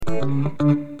Hello,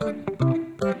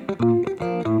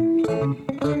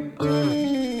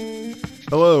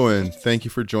 and thank you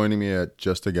for joining me at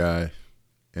Just a Guy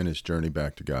and His Journey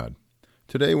Back to God.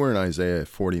 Today we're in Isaiah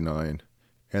 49,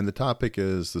 and the topic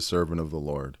is the servant of the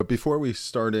Lord. But before we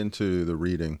start into the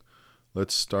reading,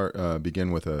 let's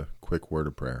begin with a quick word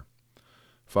of prayer.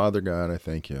 Father God, I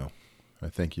thank you. I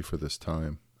thank you for this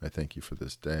time. I thank you for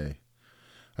this day.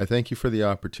 I thank you for the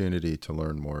opportunity to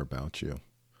learn more about you.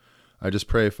 I just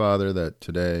pray, Father, that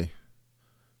today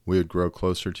we would grow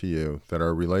closer to you, that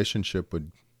our relationship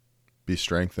would be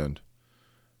strengthened,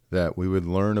 that we would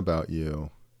learn about you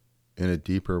in a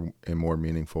deeper and more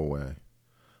meaningful way.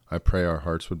 I pray our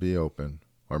hearts would be open,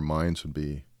 our minds would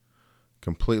be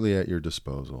completely at your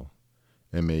disposal,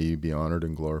 and may you be honored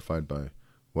and glorified by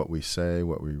what we say,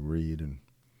 what we read, and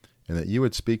that you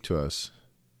would speak to us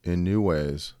in new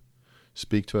ways.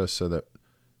 Speak to us so that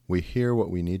we hear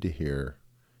what we need to hear,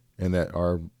 and that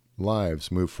our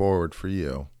lives move forward for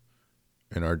you,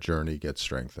 and our journey gets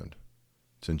strengthened.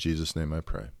 It's in Jesus' name I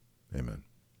pray. Amen.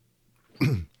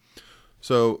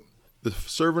 So, the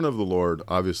servant of the Lord,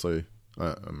 obviously,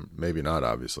 maybe not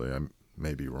obviously, I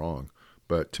may be wrong,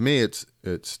 but to me it's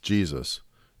Jesus,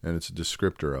 and it's a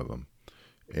descriptor of him.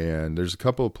 And there's a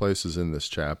couple of places in this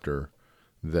chapter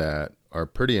that are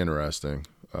pretty interesting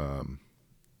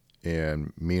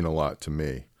and mean a lot to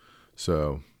me.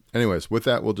 So, anyways, with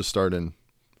that, we'll just start in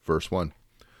verse 1.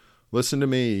 Listen to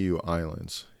me, you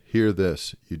islands. Hear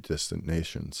this, you distant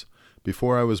nations.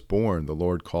 Before I was born, the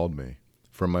Lord called me.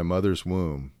 From my mother's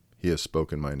womb, he has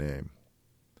spoken my name.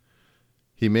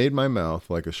 He made my mouth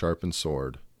like a sharpened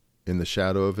sword. In the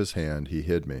shadow of his hand, he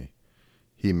hid me.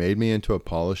 He made me into a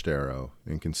polished arrow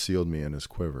and concealed me in his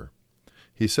quiver.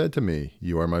 He said to me,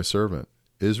 You are my servant,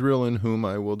 Israel, in whom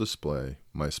I will display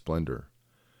my splendor.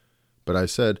 But I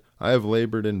said, I have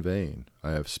labored in vain.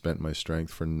 I have spent my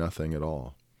strength for nothing at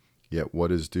all. Yet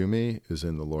what is due me is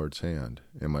in the Lord's hand,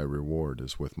 and my reward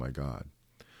is with my God.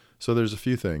 So there's a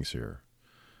few things here.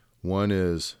 One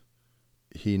is,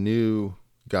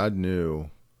 God knew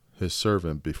his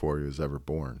servant before he was ever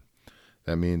born.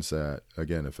 That means that,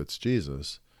 again, if it's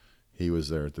Jesus, he was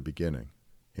there at the beginning,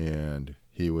 and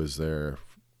he was there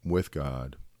with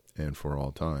God and for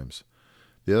all times.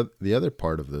 The other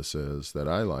part of this is that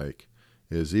I like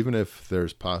is, even if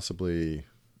there's possibly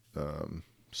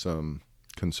some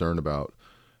concern about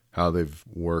how they've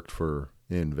worked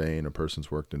in vain, a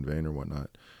person's worked in vain or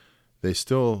whatnot, they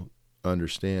still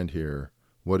understand here,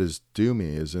 what is due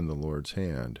me is in the Lord's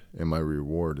hand, and my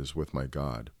reward is with my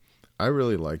God. I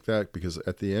really like that, because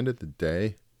at the end of the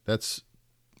day, that's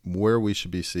where we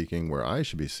should be seeking, where I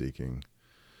should be seeking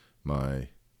my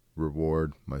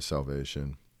reward, my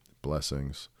salvation,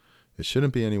 blessings. It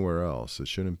shouldn't be anywhere else. It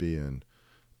shouldn't be in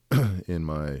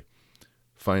my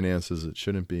finances. It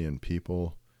shouldn't be in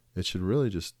people. It should really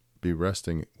just be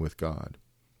resting with God.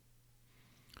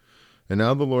 And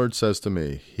now the Lord says to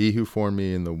me, He who formed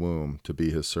me in the womb to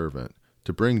be his servant,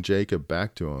 to bring Jacob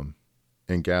back to him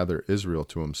and gather Israel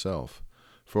to himself.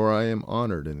 For I am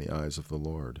honored in the eyes of the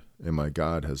Lord, and my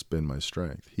God has been my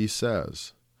strength. He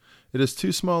says, It is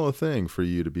too small a thing for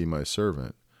you to be my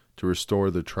servant, to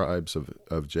restore the tribes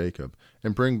of Jacob,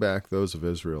 and bring back those of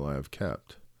Israel I have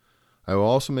kept. I will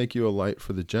also make you a light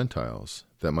for the Gentiles,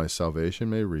 that my salvation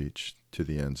may reach to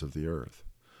the ends of the earth.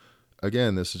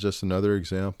 Again, this is just another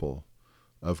example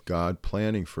of God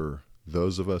planning for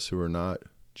those of us who are not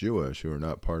Jewish, who are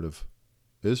not part of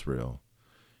Israel,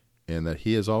 and that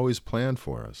he has always planned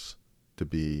for us to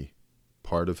be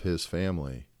part of his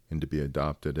family and to be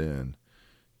adopted in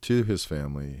to his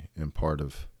family and part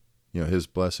of his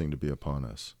blessing to be upon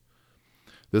us.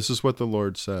 This is what the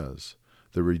Lord says,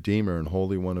 the Redeemer and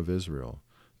Holy One of Israel,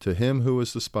 to him who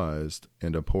is despised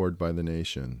and abhorred by the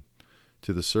nation,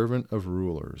 to the servant of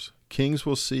rulers. Kings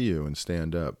will see you and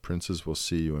stand up, princes will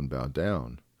see you and bow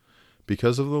down.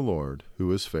 Because of the Lord, who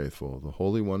is faithful, the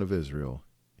Holy One of Israel,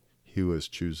 who has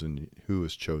chosen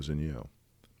you.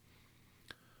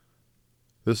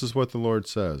 This is what the Lord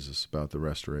says about the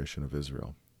restoration of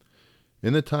Israel.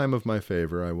 In the time of my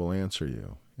favor I will answer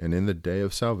you, and in the day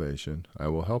of salvation I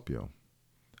will help you.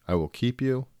 I will keep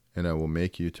you, and I will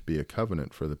make you to be a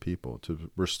covenant for the people,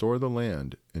 to restore the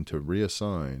land and to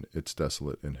reassign its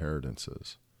desolate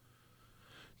inheritances.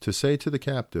 To say to the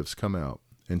captives, Come out,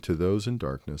 and to those in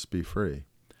darkness, Be free.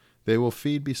 They will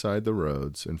feed beside the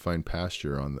roads and find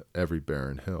pasture on every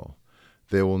barren hill.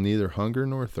 They will neither hunger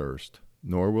nor thirst,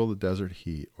 nor will the desert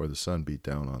heat or the sun beat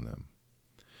down on them.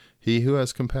 He who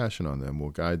has compassion on them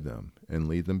will guide them and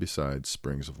lead them beside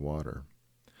springs of water.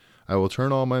 I will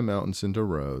turn all my mountains into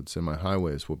roads, and my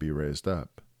highways will be raised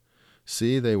up.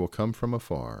 See, they will come from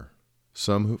afar,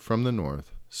 some from the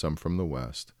north, some from the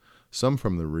west, some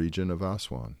from the region of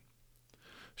Aswan.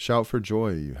 Shout for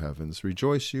joy, you heavens,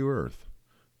 rejoice, you earth.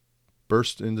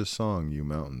 Burst into song, you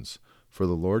mountains, for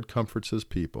the Lord comforts his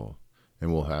people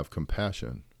and will have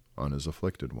compassion on his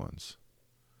afflicted ones.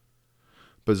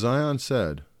 But Zion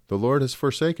said, the Lord has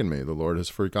forsaken me, the Lord has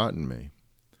forgotten me.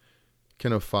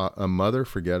 Can a mother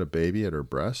forget a baby at her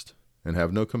breast and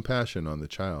have no compassion on the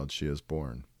child she has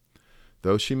borne?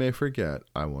 Though she may forget,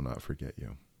 I will not forget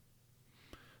you.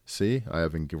 See, I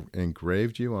have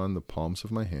engraved you on the palms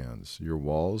of my hands. Your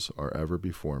walls are ever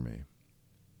before me.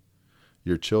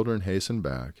 Your children hasten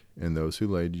back, and those who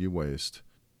laid you waste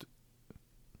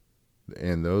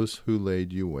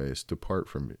depart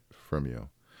from you.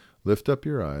 Lift up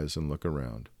your eyes and look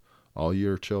around. All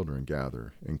your children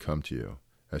gather and come to you.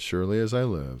 As surely as I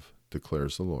live,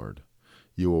 declares the Lord,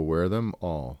 you will wear them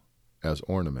all as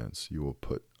ornaments. You will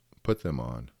put them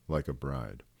on like a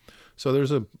bride. So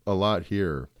there's a lot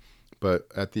here, but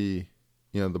at the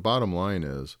bottom line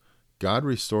is God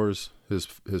restores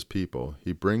his people.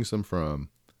 He brings them from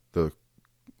the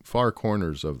far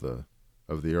corners of the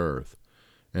earth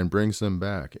and brings them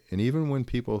back. And even when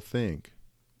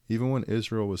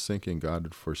Israel was thinking God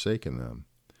had forsaken them,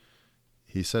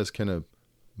 he says, can a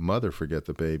mother forget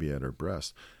the baby at her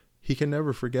breast? He can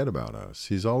never forget about us.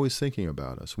 He's always thinking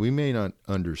about us. We may not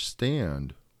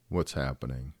understand what's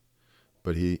happening,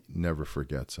 but he never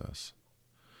forgets us.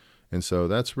 And so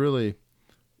that's really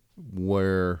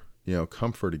where,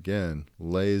 comfort again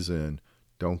lays in,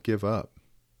 don't give up.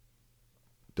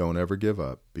 Don't ever give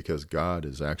up, because God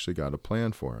has actually got a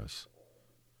plan for us.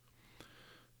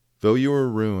 Though you were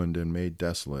ruined and made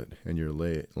desolate, and your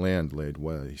land laid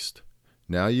waste,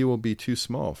 now you will be too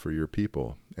small for your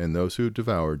people, and those who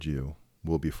devoured you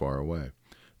will be far away.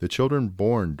 The children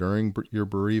born during your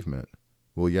bereavement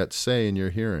will yet say in your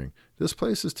hearing, this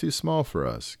place is too small for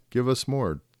us. Give us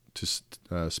more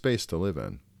space to live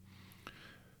in.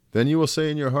 Then you will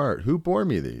say in your heart, who bore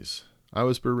me these? I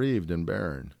was bereaved and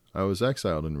barren. I was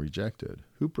exiled and rejected.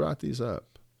 Who brought these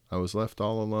up? I was left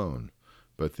all alone.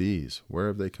 But these, where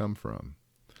have they come from?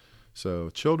 So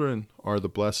children are the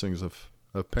blessings of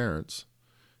parents.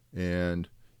 And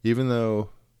even though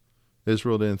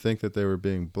Israel didn't think that they were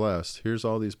being blessed, here's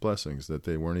all these blessings that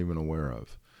they weren't even aware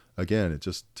of. Again,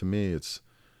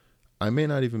 I may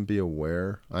not even be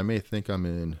aware. I may think I'm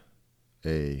in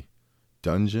a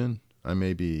dungeon. I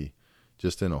may be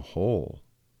just in a hole,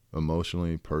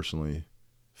 emotionally, personally,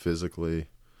 physically.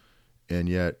 And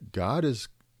yet God is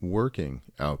working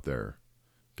out there.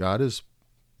 God is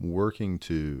working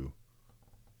to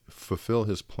fulfill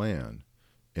his plan.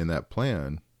 And that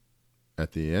plan,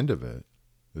 at the end of it,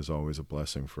 is always a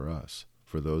blessing for us,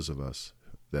 for those of us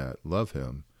that love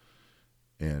him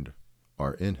and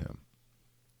are in him.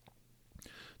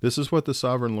 This is what the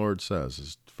sovereign Lord says,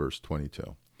 is verse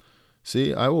 22.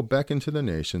 See, I will beckon to the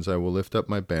nations, I will lift up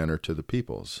my banner to the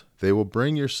peoples. They will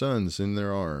bring your sons in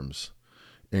their arms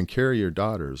and carry your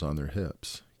daughters on their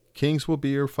hips. Kings will be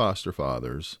your foster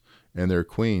fathers, and their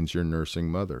queens your nursing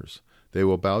mothers. They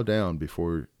will bow down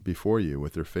before you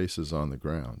with their faces on the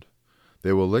ground.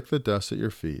 They will lick the dust at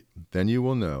your feet. Then you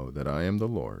will know that I am the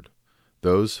Lord.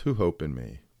 Those who hope in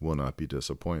me will not be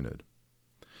disappointed.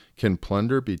 Can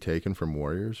plunder be taken from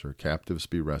warriors, or captives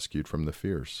be rescued from the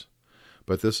fierce?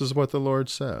 But this is what the Lord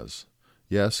says.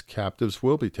 Yes, captives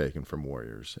will be taken from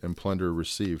warriors, and plunder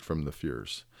received from the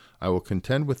fierce. I will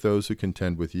contend with those who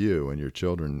contend with you, and your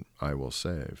children I will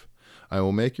save. I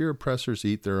will make your oppressors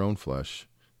eat their own flesh.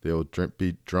 They will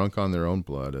be drunk on their own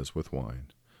blood as with wine.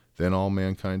 Then all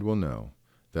mankind will know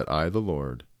that I, the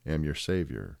Lord, am your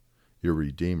Savior, your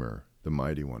Redeemer, the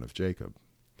Mighty One of Jacob.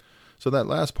 So that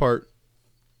last part,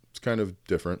 it's kind of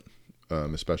different,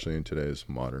 especially in today's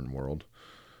modern world.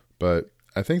 But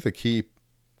I think the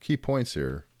key points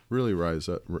here really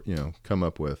come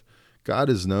up with God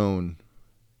has known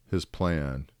his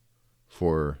plan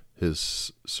for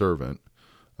his servant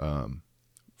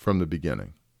from the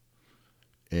beginning.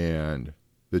 And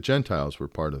the Gentiles were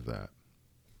part of that.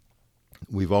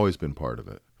 We've always been part of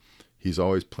it. He's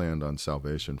always planned on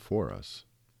salvation for us.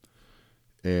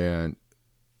 And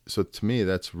so to me,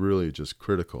 that's really just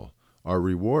critical. Our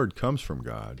reward comes from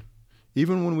God.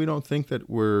 Even when we don't think that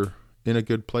we're in a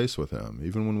good place with him,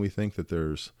 even when we think that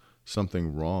there's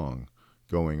something wrong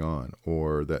going on,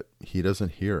 or that he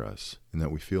doesn't hear us and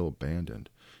that we feel abandoned,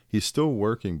 he's still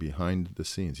working behind the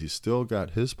scenes. He's still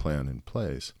got his plan in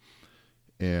place,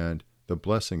 and the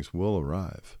blessings will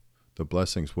arrive. The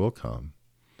blessings will come,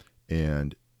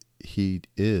 and he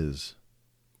is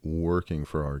working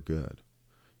for our good,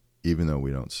 even though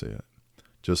we don't see it.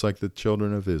 Just like the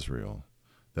children of Israel,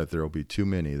 that there will be too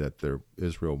many, that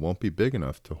Israel won't be big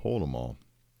enough to hold them all.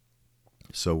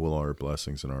 So will our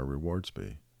blessings and our rewards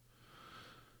be.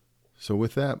 So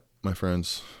with that, my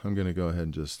friends, I'm going to go ahead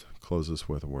and just close this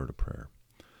with a word of prayer.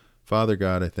 Father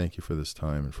God, I thank you for this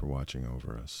time and for watching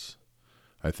over us.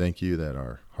 I thank you that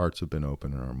our hearts have been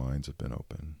open and our minds have been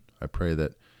open. I pray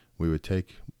that we would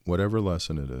take whatever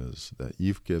lesson it is that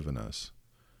you've given us,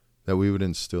 that we would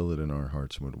instill it in our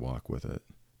hearts and would walk with it,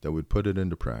 that would put it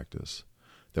into practice,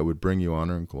 that would bring you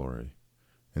honor and glory,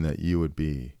 and that you would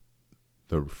be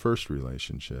the first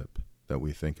relationship that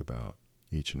we think about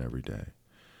each and every day.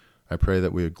 I pray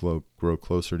that we would grow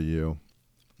closer to you,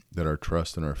 that our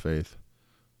trust and our faith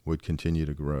would continue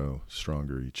to grow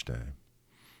stronger each day,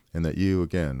 and that you,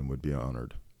 again, would be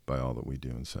honored by all that we do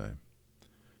and say.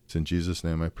 It's in Jesus'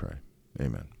 name I pray.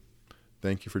 Amen.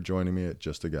 Thank you for joining me at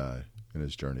Just a Guy in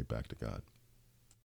his journey back to God.